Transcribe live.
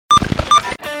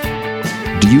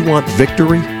you want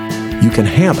victory? You can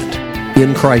have it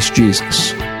in Christ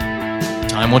Jesus.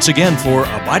 Time once again for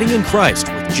Abiding in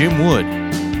Christ with Jim Wood.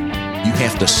 You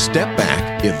have to step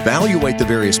back, evaluate the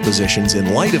various positions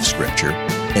in light of Scripture,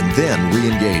 and then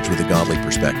re-engage with a godly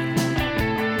perspective.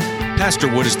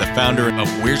 Pastor Wood is the founder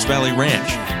of Wears Valley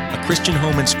Ranch, a Christian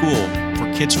home and school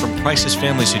for kids from crisis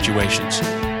family situations.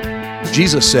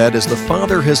 Jesus said, "As the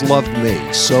Father has loved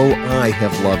me, so I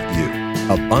have loved you.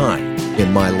 Abide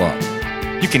in my love."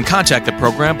 You can contact the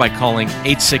program by calling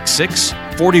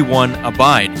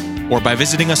 866-41-ABIDE or by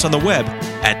visiting us on the web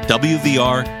at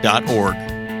wvr.org.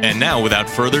 And now, without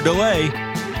further delay,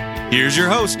 here's your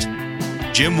host,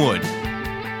 Jim Wood.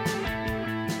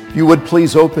 If you would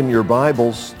please open your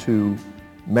Bibles to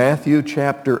Matthew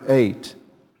chapter 8.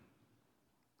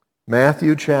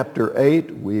 Matthew chapter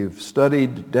 8, we've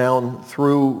studied down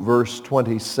through verse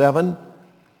 27.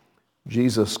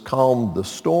 Jesus calmed the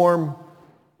storm,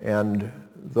 and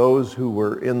those who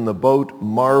were in the boat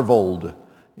marveled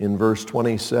in verse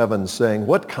 27, saying,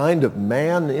 "What kind of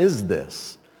man is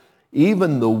this?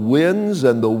 Even the winds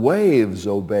and the waves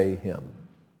obey him."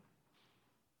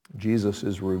 Jesus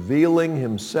is revealing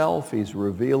himself. He's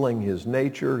revealing his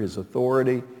nature, his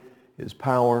authority, his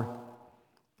power.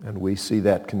 And we see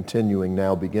that continuing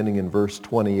now, beginning in verse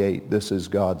 28. This is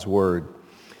God's word.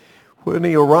 When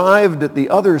he arrived at the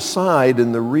other side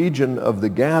in the region of the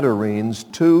Gadarenes,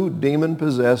 2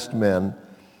 demon-possessed men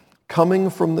coming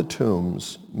from the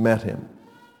tombs met him.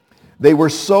 They were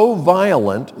so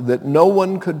violent that no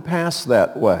one could pass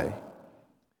that way.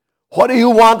 "What do you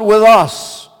want with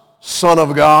us, Son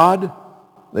of God?"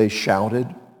 they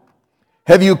shouted.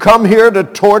 "Have you come here to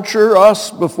torture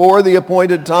us before the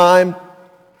appointed time?"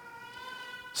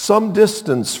 Some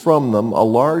distance from them, a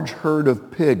large herd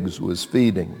of pigs was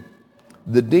feeding.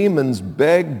 The demons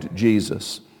begged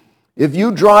Jesus, "If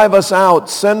you drive us out,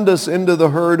 send us into the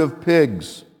herd of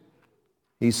pigs."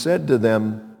 He said to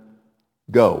them,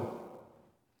 "Go."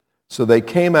 So they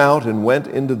came out and went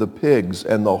into the pigs,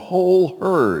 and the whole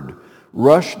herd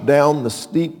rushed down the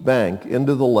steep bank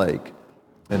into the lake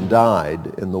and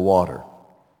died in the water.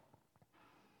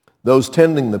 Those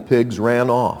tending the pigs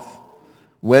ran off,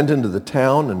 went into the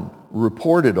town and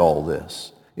reported all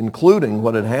this, including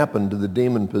what had happened to the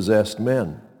demon-possessed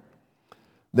men.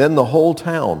 Then the whole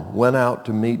town went out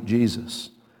to meet Jesus,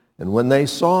 and when they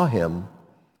saw him,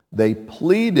 they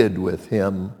pleaded with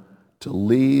him to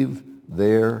leave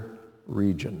their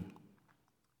region.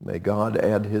 May God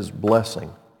add his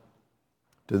blessing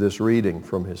to this reading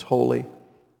from his holy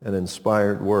and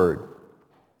inspired word.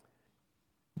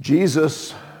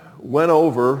 Jesus went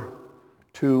over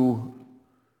to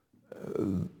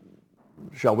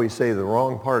shall we say, the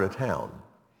wrong part of town.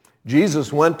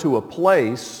 Jesus went to a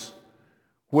place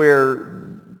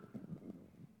where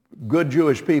good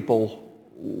Jewish people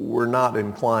were not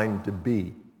inclined to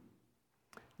be.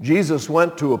 Jesus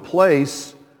went to a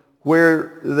place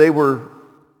where they were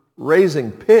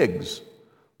raising pigs.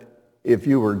 If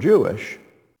you were Jewish,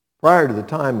 prior to the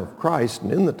time of Christ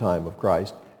and in the time of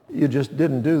Christ, you just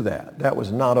didn't do that. That was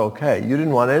not okay. You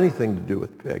didn't want anything to do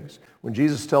with pigs. When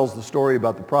Jesus tells the story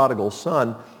about the prodigal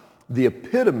son, the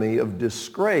epitome of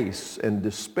disgrace and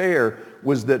despair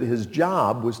was that his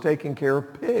job was taking care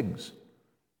of pigs.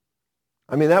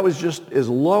 I mean, that was just as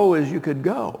low as you could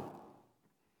go.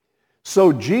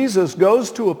 So Jesus goes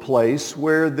to a place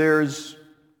where there's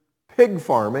pig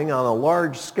farming on a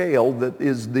large scale that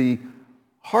is the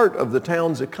heart of the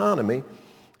town's economy,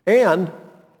 and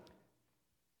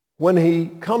when he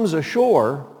comes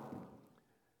ashore,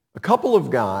 a couple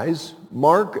of guys,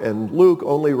 Mark and Luke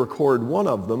only record one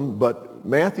of them, but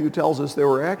Matthew tells us there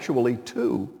were actually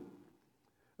 2.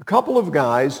 A couple of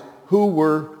guys who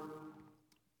were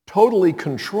totally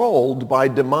controlled by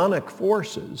demonic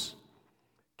forces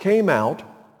came out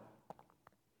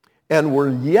and were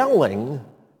yelling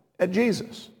at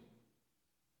Jesus.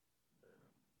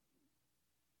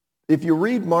 If you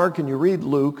read Mark and you read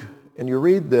Luke and you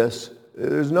read this,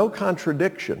 there's no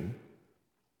contradiction.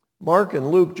 Mark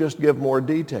and Luke just give more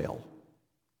detail.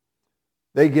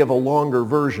 They give a longer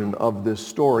version of this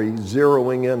story,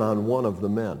 zeroing in on one of the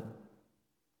men.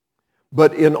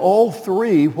 But in all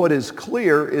 3, what is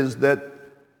clear is that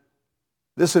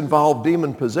this involved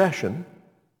demon possession,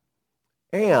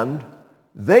 and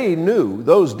they knew,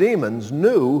 those demons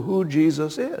knew who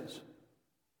Jesus is.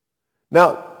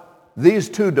 Now, these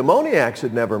 2 demoniacs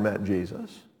had never met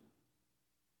Jesus.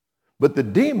 But the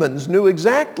demons knew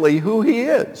exactly who he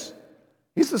is.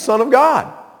 He's the Son of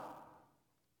God.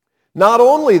 Not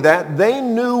only that, they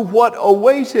knew what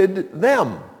awaited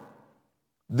them.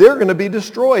 They're going to be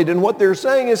destroyed. And what they're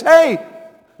saying is, hey,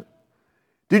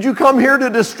 Did you come here to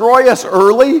destroy us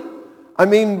early? I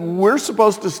mean, we're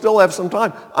supposed to still have some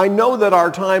time. I know that our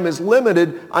time is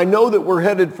limited. I know that we're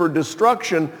headed for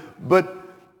destruction, but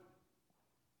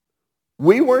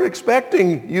we weren't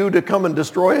expecting you to come and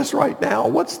destroy us right now.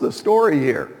 What's the story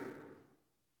here?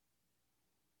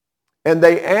 And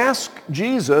they ask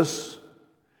Jesus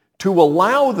to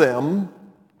allow them,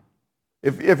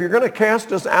 if you're going to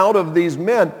cast us out of these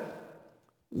men,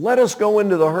 let us go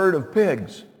into the herd of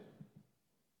pigs.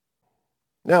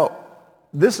 Now,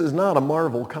 this is not a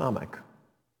Marvel comic.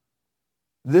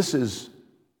 This is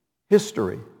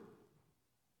history.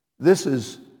 This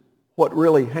is what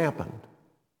really happened,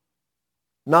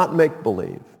 not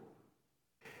make-believe.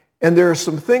 And there are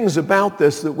some things about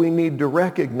this that we need to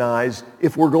recognize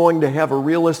if we're going to have a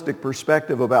realistic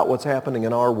perspective about what's happening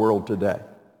in our world today.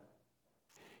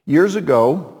 Years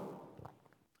ago,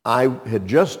 I had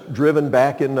just driven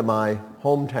back into my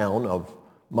hometown of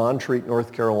Montreat,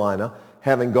 North Carolina,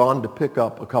 having gone to pick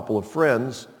up a couple of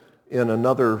friends in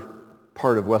another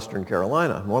part of Western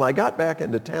Carolina. And when I got back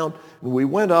into town, and we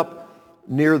went up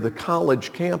near the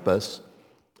college campus,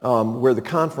 where the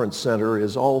conference center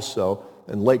is also,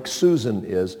 and Lake Susan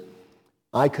is,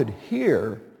 I could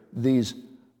hear these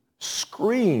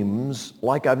screams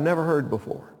like I've never heard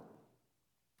before.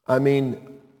 I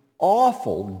mean,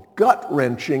 awful,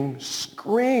 gut-wrenching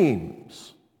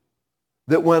screams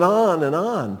that went on and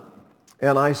on.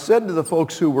 And I said to the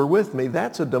folks who were with me,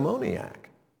 that's a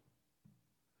demoniac.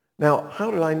 Now,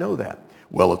 how did I know that?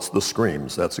 Well, it's the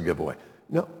screams. That's a giveaway.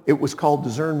 No, it was called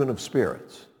discernment of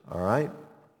spirits, all right?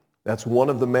 That's one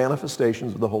of the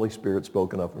manifestations of the Holy Spirit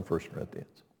spoken of in 1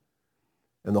 Corinthians.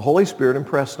 And the Holy Spirit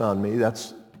impressed on me,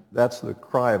 that's the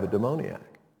cry of a demoniac.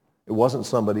 It wasn't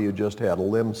somebody who just had a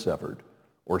limb severed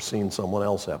or seen someone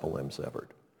else have a limb severed.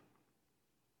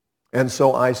 And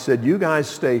so I said, you guys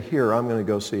stay here. I'm going to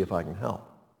go see if I can help.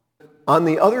 On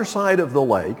the other side of the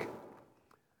lake,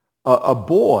 a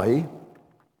boy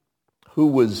who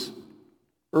was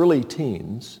early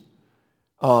teens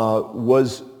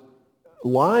was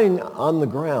lying on the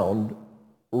ground,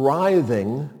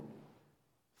 writhing,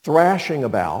 thrashing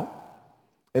about,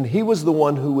 and he was the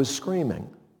one who was screaming.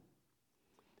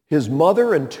 His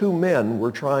mother and two men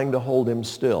were trying to hold him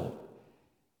still.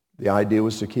 The idea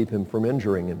was to keep him from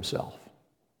injuring himself.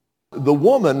 The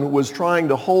woman was trying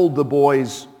to hold the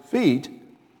boy's feet,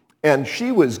 and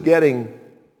she was getting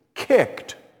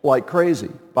kicked like crazy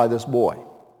by this boy.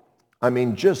 I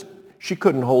mean, she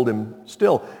couldn't hold him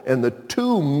still. And the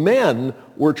two men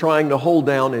were trying to hold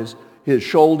down his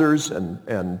shoulders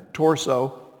and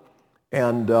torso.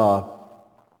 And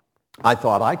I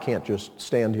thought, I can't just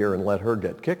stand here and let her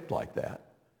get kicked like that.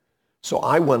 So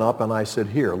I went up and I said,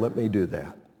 here, let me do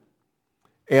that.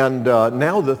 And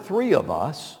now the three of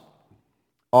us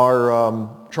are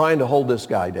trying to hold this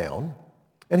guy down.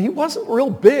 And he wasn't real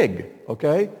big,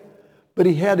 okay? But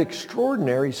he had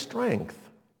extraordinary strength,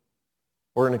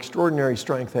 or an extraordinary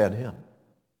strength had him.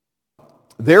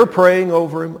 They're praying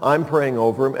over him, I'm praying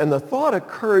over him, and the thought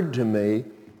occurred to me,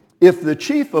 if the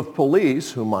chief of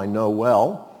police, whom I know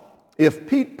well, if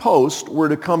Pete Post were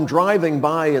to come driving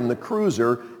by in the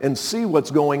cruiser and see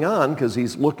what's going on, because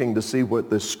he's looking to see what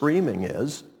this screaming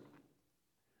is,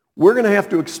 we're going to have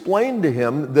to explain to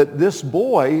him that this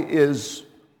boy is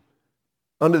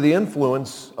under the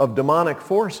influence of demonic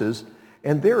forces,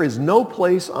 and there is no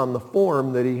place on the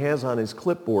form that he has on his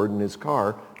clipboard in his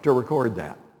car to record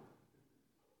that.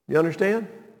 You understand?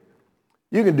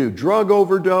 You can do drug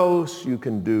overdose, you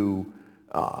can do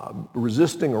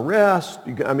resisting arrest,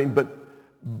 but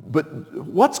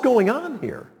what's going on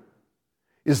here?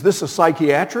 Is this a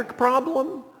psychiatric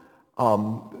problem?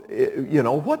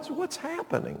 What's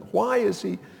happening? Why is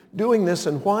he doing this,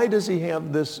 and why does he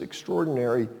have this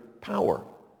extraordinary power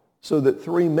so that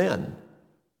three men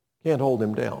can't hold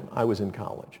him down? I was in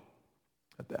college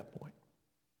at that point.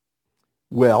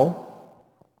 Well,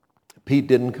 Pete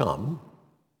didn't come,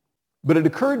 but it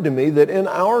occurred to me that in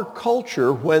our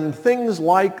culture, when things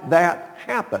like that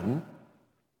happen,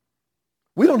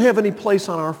 we don't have any place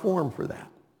on our form for that,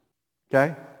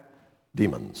 okay?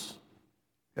 Demons,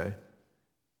 okay?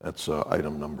 That's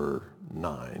item number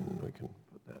 9. We can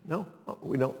put that. No,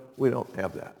 we don't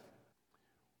have that.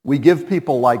 We give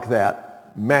people like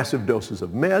that massive doses of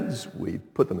meds. We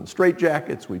put them in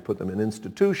straitjackets. We put them in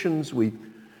institutions. We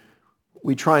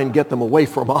try and get them away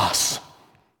from us.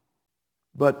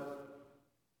 But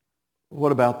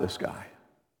what about this guy?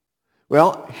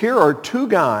 Well, here are two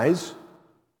guys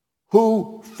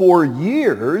who for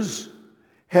years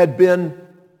had been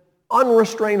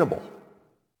unrestrainable.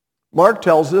 Mark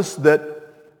tells us that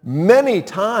many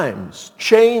times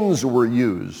chains were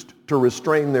used to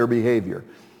restrain their behavior.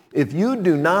 If you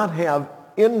do not have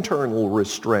internal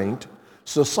restraint,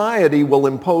 society will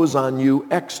impose on you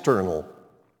external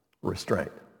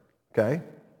restraint. Okay?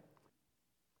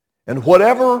 And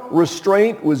whatever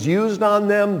restraint was used on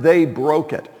them, they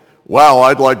broke it. Wow,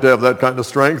 I'd like to have that kind of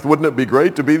strength. Wouldn't it be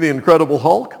great to be the Incredible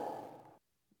Hulk?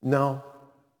 No,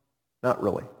 not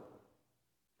really.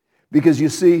 Because you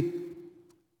see,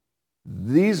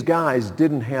 these guys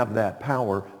didn't have that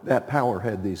power. That power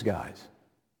had these guys.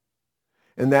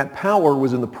 And that power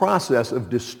was in the process of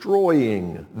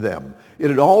destroying them. It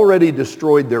had already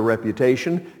destroyed their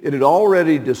reputation. It had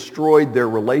already destroyed their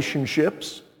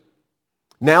relationships.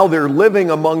 Now they're living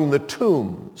among the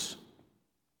tombs.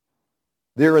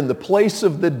 They're in the place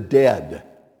of the dead.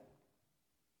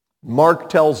 Mark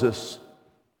tells us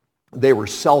they were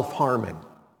self-harming,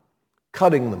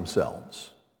 cutting themselves.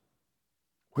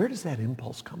 Where does that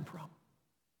impulse come from?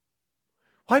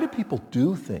 Why do people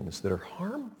do things that are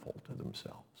harmful to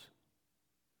themselves?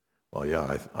 Well,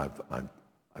 yeah,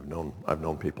 I've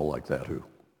known people like that who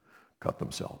cut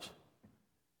themselves.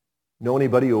 Know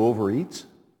anybody who overeats?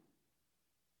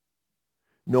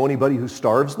 Know anybody who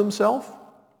starves themselves?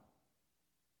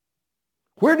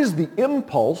 Where does the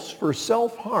impulse for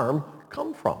self-harm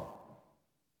come from?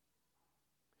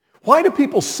 Why do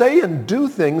people say and do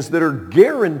things that are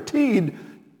guaranteed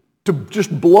to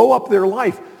just blow up their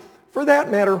life? For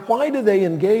that matter, why do they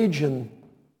engage in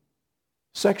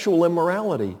sexual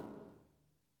immorality?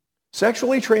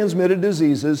 Sexually transmitted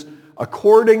diseases,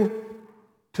 according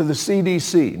to the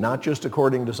CDC, not just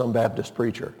according to some Baptist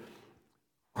preacher,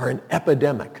 are an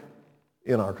epidemic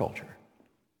in our culture.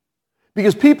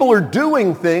 Because people are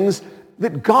doing things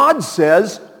that God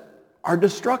says are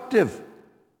destructive.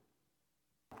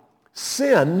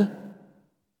 Sin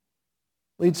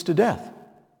leads to death.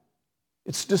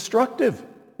 It's destructive.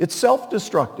 It's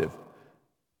self-destructive.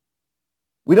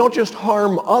 We don't just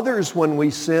harm others when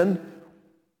we sin.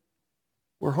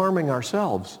 We're harming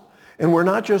ourselves. And we're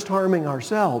not just harming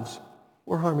ourselves,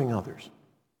 we're harming others.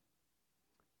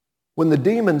 When the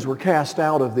demons were cast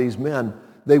out of these men,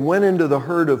 they went into the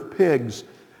herd of pigs,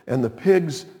 and the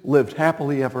pigs lived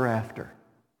happily ever after.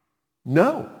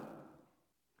 No.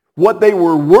 What they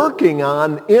were working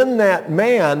on in that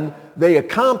man, they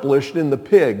accomplished in the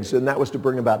pigs, and that was to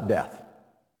bring about death.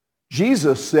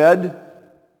 Jesus said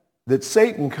that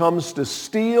Satan comes to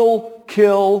steal,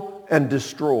 kill, and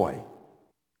destroy.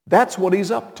 That's what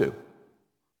he's up to.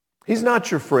 He's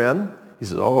not your friend. He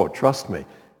says, oh, trust me,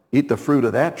 eat the fruit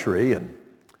of that tree and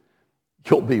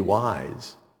you'll be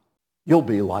wise. You'll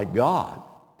be like God.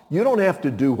 You don't have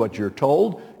to do what you're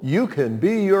told. You can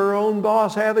be your own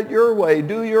boss, have it your way,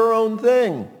 do your own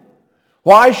thing.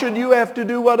 Why should you have to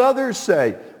do what others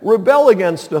say? Rebel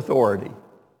against authority.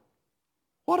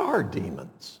 What are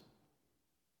demons?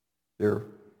 They're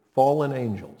fallen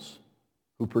angels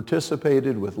who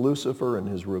participated with Lucifer in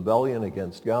his rebellion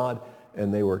against God,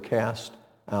 and they were cast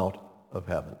out of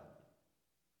heaven.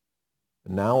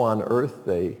 And now on earth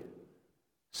they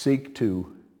seek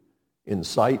to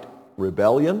incite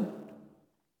rebellion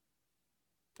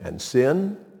and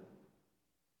sin.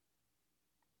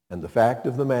 And the fact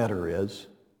of the matter is,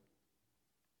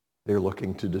 they're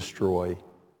looking to destroy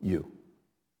you.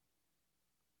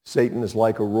 Satan is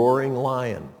like a roaring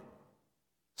lion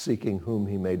seeking whom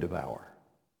he may devour.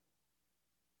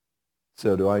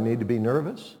 So do I need to be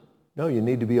nervous? No, you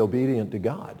need to be obedient to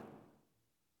God.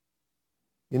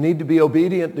 You need to be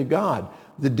obedient to God.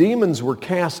 The demons were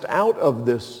cast out of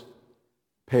this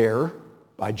pair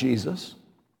by Jesus.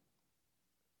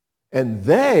 And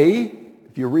they,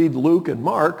 if you read Luke and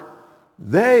Mark,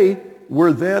 they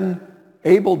were then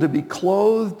able to be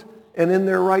clothed and in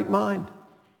their right mind.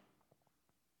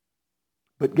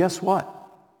 But guess what?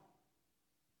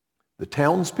 The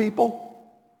townspeople,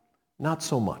 not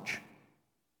so much.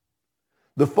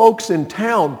 The folks in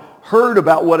town heard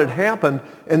about what had happened,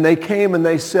 and they came and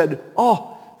they said,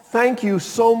 oh, thank you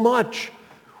so much.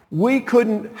 We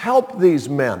couldn't help these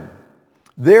men.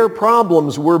 Their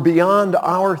problems were beyond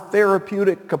our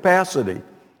therapeutic capacity.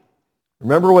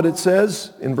 Remember what it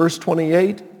says in verse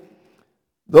 28?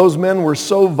 Those men were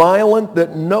so violent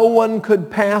that no one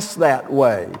could pass that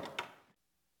way.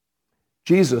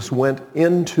 Jesus went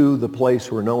into the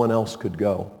place where no one else could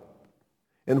go.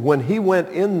 And when he went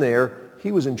in there,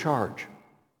 he was in charge.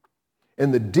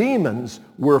 And the demons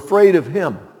were afraid of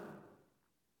him.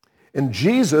 And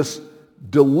Jesus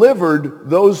delivered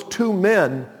those two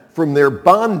men from their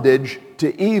bondage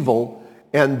to evil,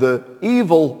 and the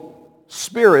evil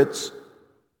spirits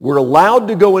were allowed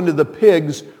to go into the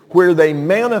pigs, where they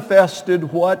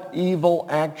manifested what evil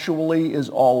actually is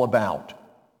all about.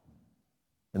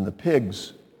 And the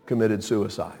pigs committed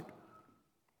suicide.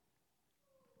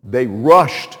 they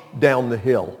rushed down the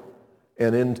hill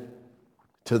and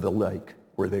into the lake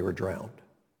where they were drowned.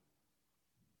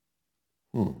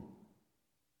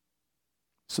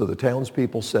 So the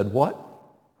townspeople said, "What?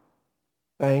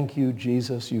 Thank you,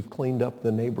 Jesus, you've cleaned up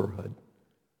the neighborhood.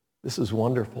 This is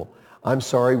wonderful. I'm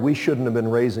sorry, we shouldn't have been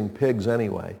raising pigs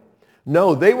anyway."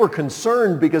 No, they were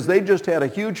concerned because they just had a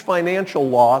huge financial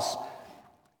loss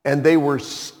and they were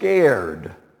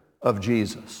scared of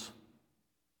Jesus.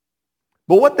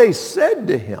 But what they said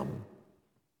to him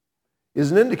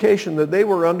is an indication that they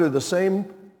were under the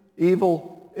same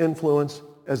evil influence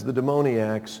as the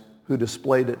demoniacs who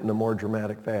displayed it in a more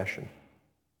dramatic fashion.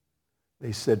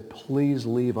 They said, "Please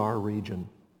leave our region."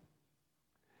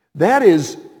 That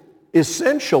is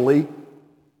essentially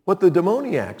what the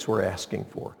demoniacs were asking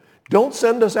for. Don't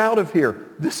send us out of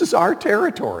here. This is our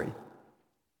territory.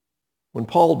 When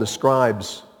Paul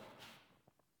describes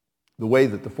the way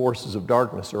that the forces of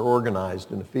darkness are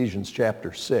organized in Ephesians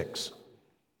chapter 6,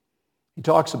 he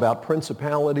talks about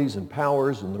principalities and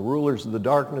powers and the rulers of the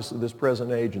darkness of this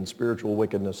present age and spiritual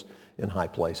wickedness in high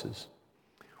places.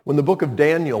 When the book of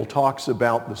Daniel talks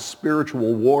about the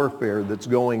spiritual warfare that's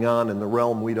going on in the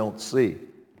realm we don't see,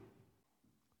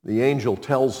 the angel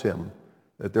tells him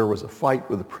that there was a fight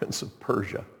with the prince of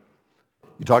Persia.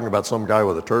 You talking about some guy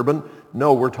with a turban?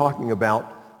 No, we're talking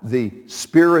about the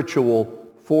spiritual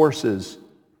forces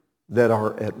that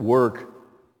are at work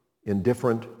in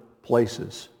different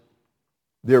places.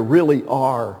 There really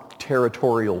are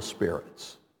territorial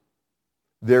spirits.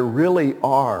 There really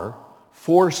are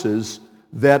forces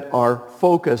that are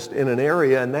focused in an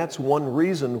area, and that's one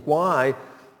reason why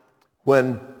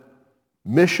when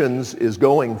missions is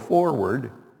going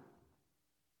forward,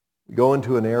 we go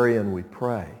into an area and we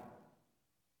pray.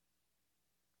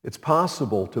 It's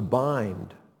possible to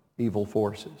bind evil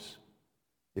forces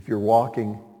if you're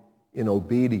walking in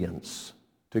obedience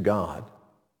to God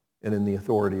and in the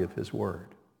authority of his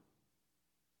word.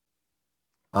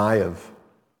 I have,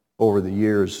 over the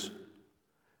years,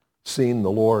 seen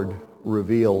the Lord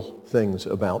reveal things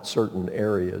about certain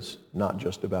areas, not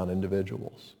just about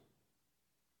individuals.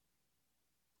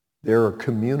 There are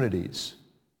communities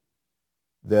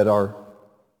that are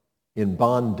in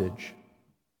bondage,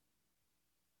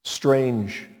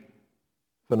 strange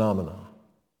phenomena.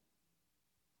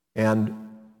 And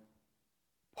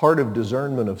part of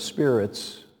discernment of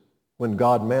spirits, when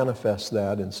God manifests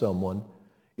that in someone,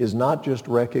 is not just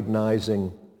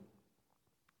recognizing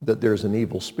that there's an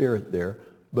evil spirit there,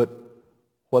 but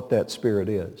what that spirit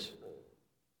is.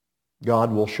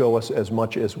 God will show us as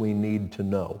much as we need to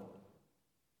know.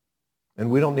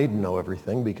 And we don't need to know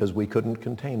everything because we couldn't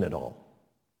contain it all.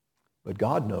 But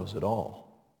God knows it all.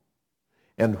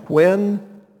 And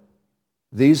when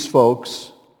these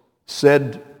folks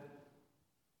said,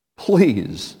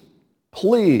 please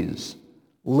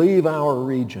leave our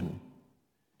region,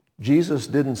 Jesus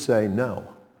didn't say, no,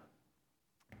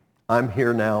 I'm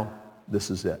here now, this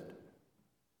is it.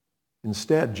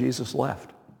 Instead, Jesus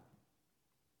left.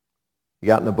 He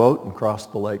got in a boat and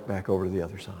crossed the lake back over to the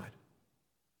other side.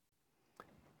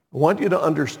 I want you to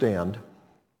understand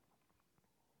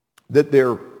that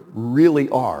there really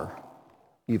are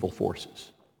evil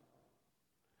forces.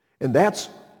 And that's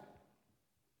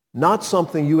not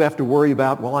something you have to worry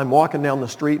about, well, I'm walking down the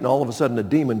street and all of a sudden a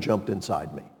demon jumped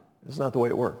inside me. That's not the way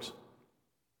it works.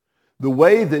 The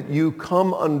way that you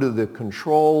come under the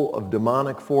control of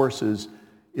demonic forces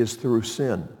is through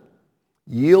sin,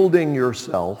 yielding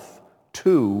yourself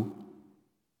to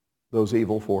those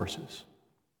evil forces.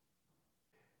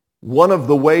 One of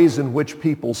the ways in which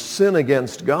people sin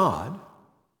against God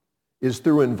is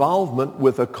through involvement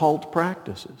with occult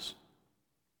practices.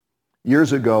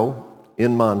 Years ago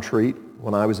in Montreat,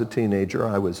 when I was a teenager,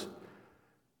 I was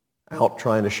out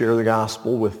trying to share the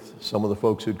gospel with some of the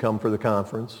folks who'd come for the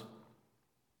conference.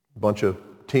 A bunch of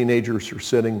teenagers were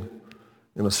sitting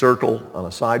in a circle on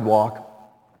a sidewalk,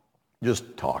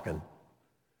 just talking.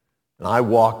 And I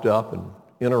walked up and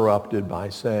interrupted by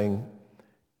saying,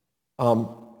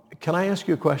 can I ask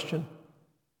you a question?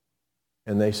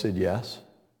 And they said, yes.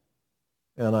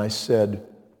 And I said,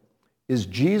 is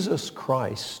Jesus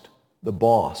Christ the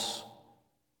boss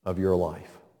of your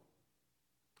life?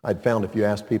 I'd found if you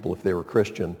asked people if they were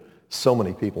Christian, so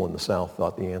many people in the South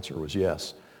thought the answer was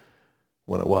yes,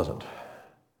 when it wasn't.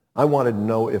 I wanted to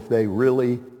know if they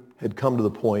really had come to the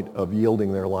point of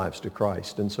yielding their lives to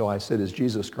Christ. And so I said, is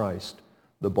Jesus Christ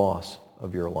the boss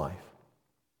of your life?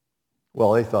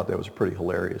 Well, they thought that was a pretty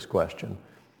hilarious question.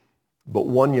 But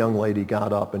one young lady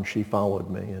got up and she followed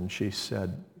me and she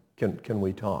said, can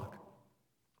we talk?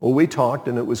 Well, we talked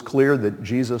and it was clear that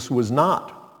Jesus was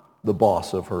not the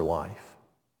boss of her life.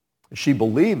 She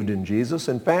believed in Jesus.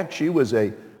 In fact, she was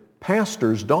a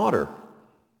pastor's daughter.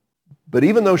 But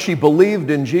even though she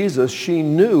believed in Jesus, she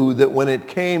knew that when it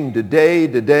came to day,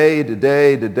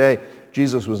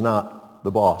 Jesus was not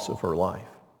the boss of her life.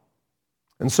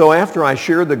 And so after I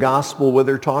shared the gospel with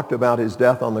her, talked about his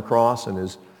death on the cross and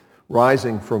his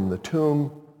rising from the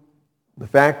tomb, the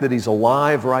fact that he's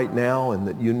alive right now and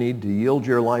that you need to yield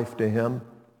your life to him,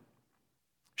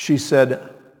 she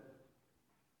said,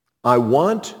 I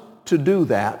want to do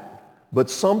that, but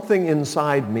something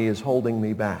inside me is holding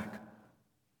me back.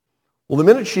 Well, the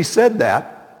minute she said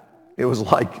that, it was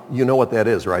like, you know what that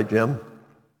is, right, Jim?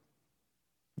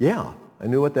 Yeah, I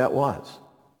knew what that was.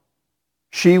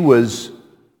 She was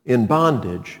in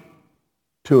bondage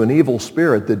to an evil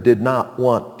spirit that did not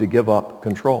want to give up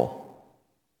control.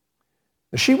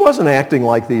 She wasn't acting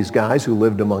like these guys who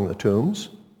lived among the tombs.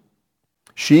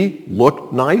 She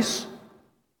looked nice.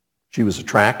 She was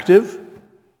attractive.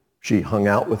 She hung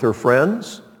out with her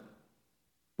friends.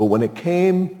 But when it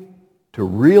came to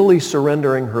really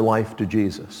surrendering her life to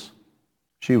Jesus,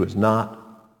 she was not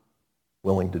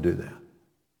willing to do that.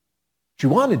 She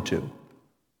wanted to,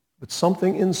 but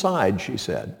something inside, she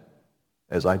said,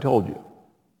 as I told you,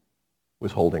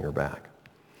 was holding her back.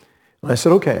 And I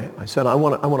said, okay. I said, I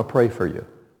want to pray for you.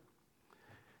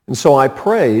 And so I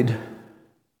prayed,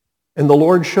 and the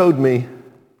Lord showed me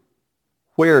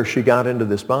where she got into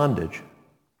this bondage.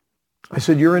 I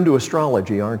said, you're into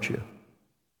astrology, aren't you?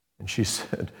 And she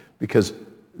said, because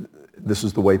this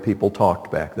is the way people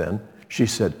talked back then, she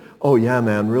said, oh yeah,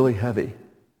 man, really heavy.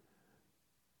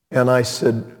 And I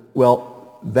said,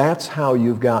 well, that's how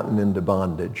you've gotten into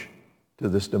bondage to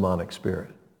this demonic spirit.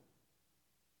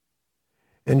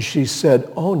 And she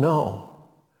said, oh no,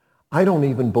 I don't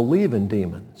even believe in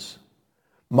demons.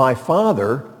 My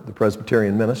father, the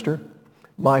Presbyterian minister,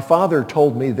 my father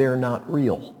told me they're not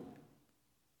real.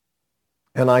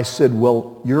 And I said,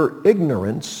 well, your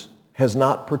ignorance has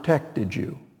not protected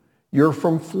you. You're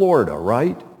from Florida,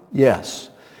 right? Yes.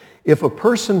 If a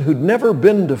person who'd never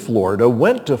been to Florida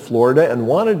went to Florida and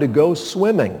wanted to go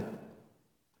swimming,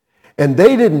 and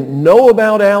they didn't know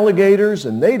about alligators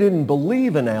and they didn't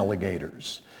believe in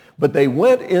alligators, but they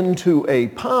went into a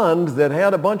pond that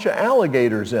had a bunch of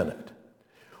alligators in it,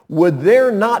 would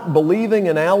their not believing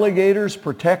in alligators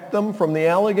protect them from the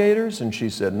alligators? And she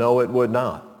said, no, it would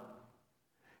not.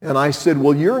 And I said,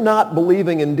 well, your not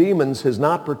believing in demons has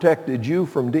not protected you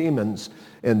from demons.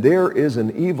 And there is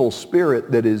an evil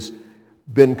spirit that has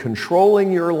been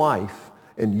controlling your life.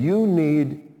 And you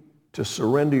need to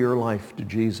surrender your life to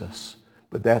Jesus.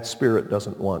 But that spirit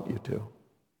doesn't want you to.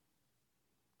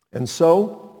 And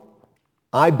so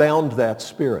I bound that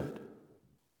spirit.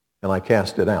 And I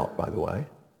cast it out, by the way.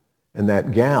 And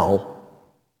that gal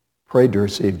prayed to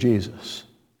receive Jesus.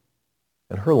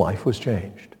 And her life was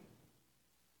changed.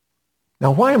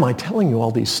 Now, why am I telling you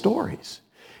all these stories?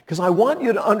 Because I want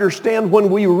you to understand when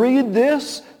we read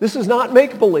this, this is not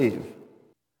make-believe.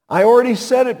 I already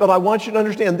said it, but I want you to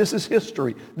understand this is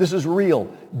history. This is real.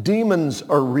 Demons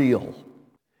are real.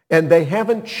 And they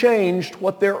haven't changed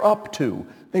what they're up to.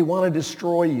 They want to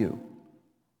destroy you.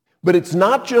 But it's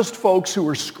not just folks who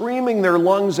are screaming their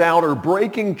lungs out or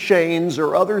breaking chains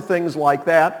or other things like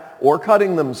that or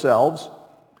cutting themselves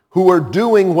who are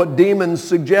doing what demons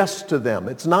suggest to them.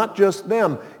 It's not just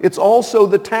them. It's also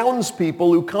the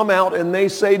townspeople who come out and they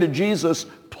say to Jesus,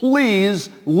 please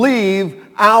leave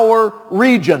our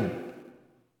region.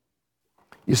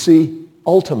 You see,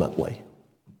 ultimately,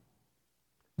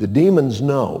 the demons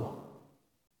know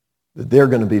that they're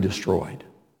going to be destroyed.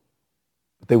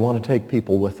 But they want to take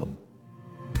people with them.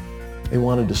 They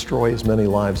want to destroy as many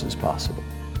lives as possible.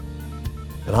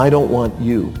 And I don't want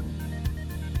you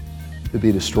to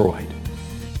be destroyed.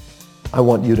 I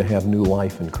want you to have new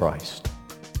life in Christ.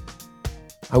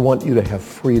 I want you to have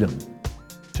freedom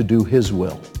to do His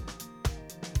will.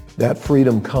 That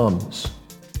freedom comes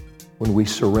when we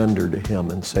surrender to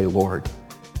Him and say, Lord,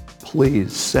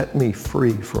 please set me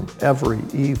free from every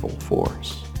evil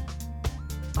force.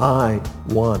 I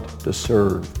want to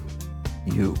serve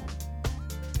you.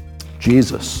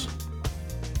 Jesus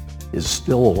is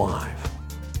still alive,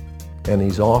 and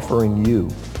He's offering you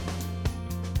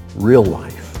real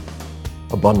life,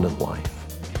 abundant life,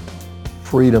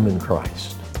 freedom in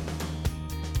Christ.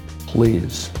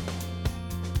 Please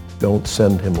don't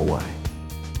send Him away.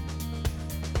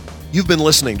 You've been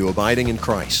listening to Abiding in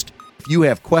Christ. If you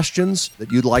have questions that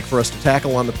you'd like for us to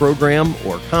tackle on the program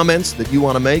or comments that you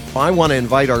want to make, I want to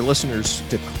invite our listeners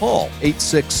to call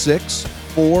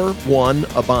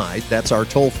 866-41-ABIDE. That's our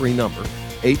toll-free number,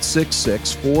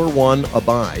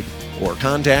 866-41-ABIDE. Or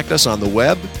contact us on the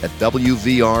web at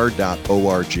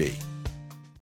wvr.org.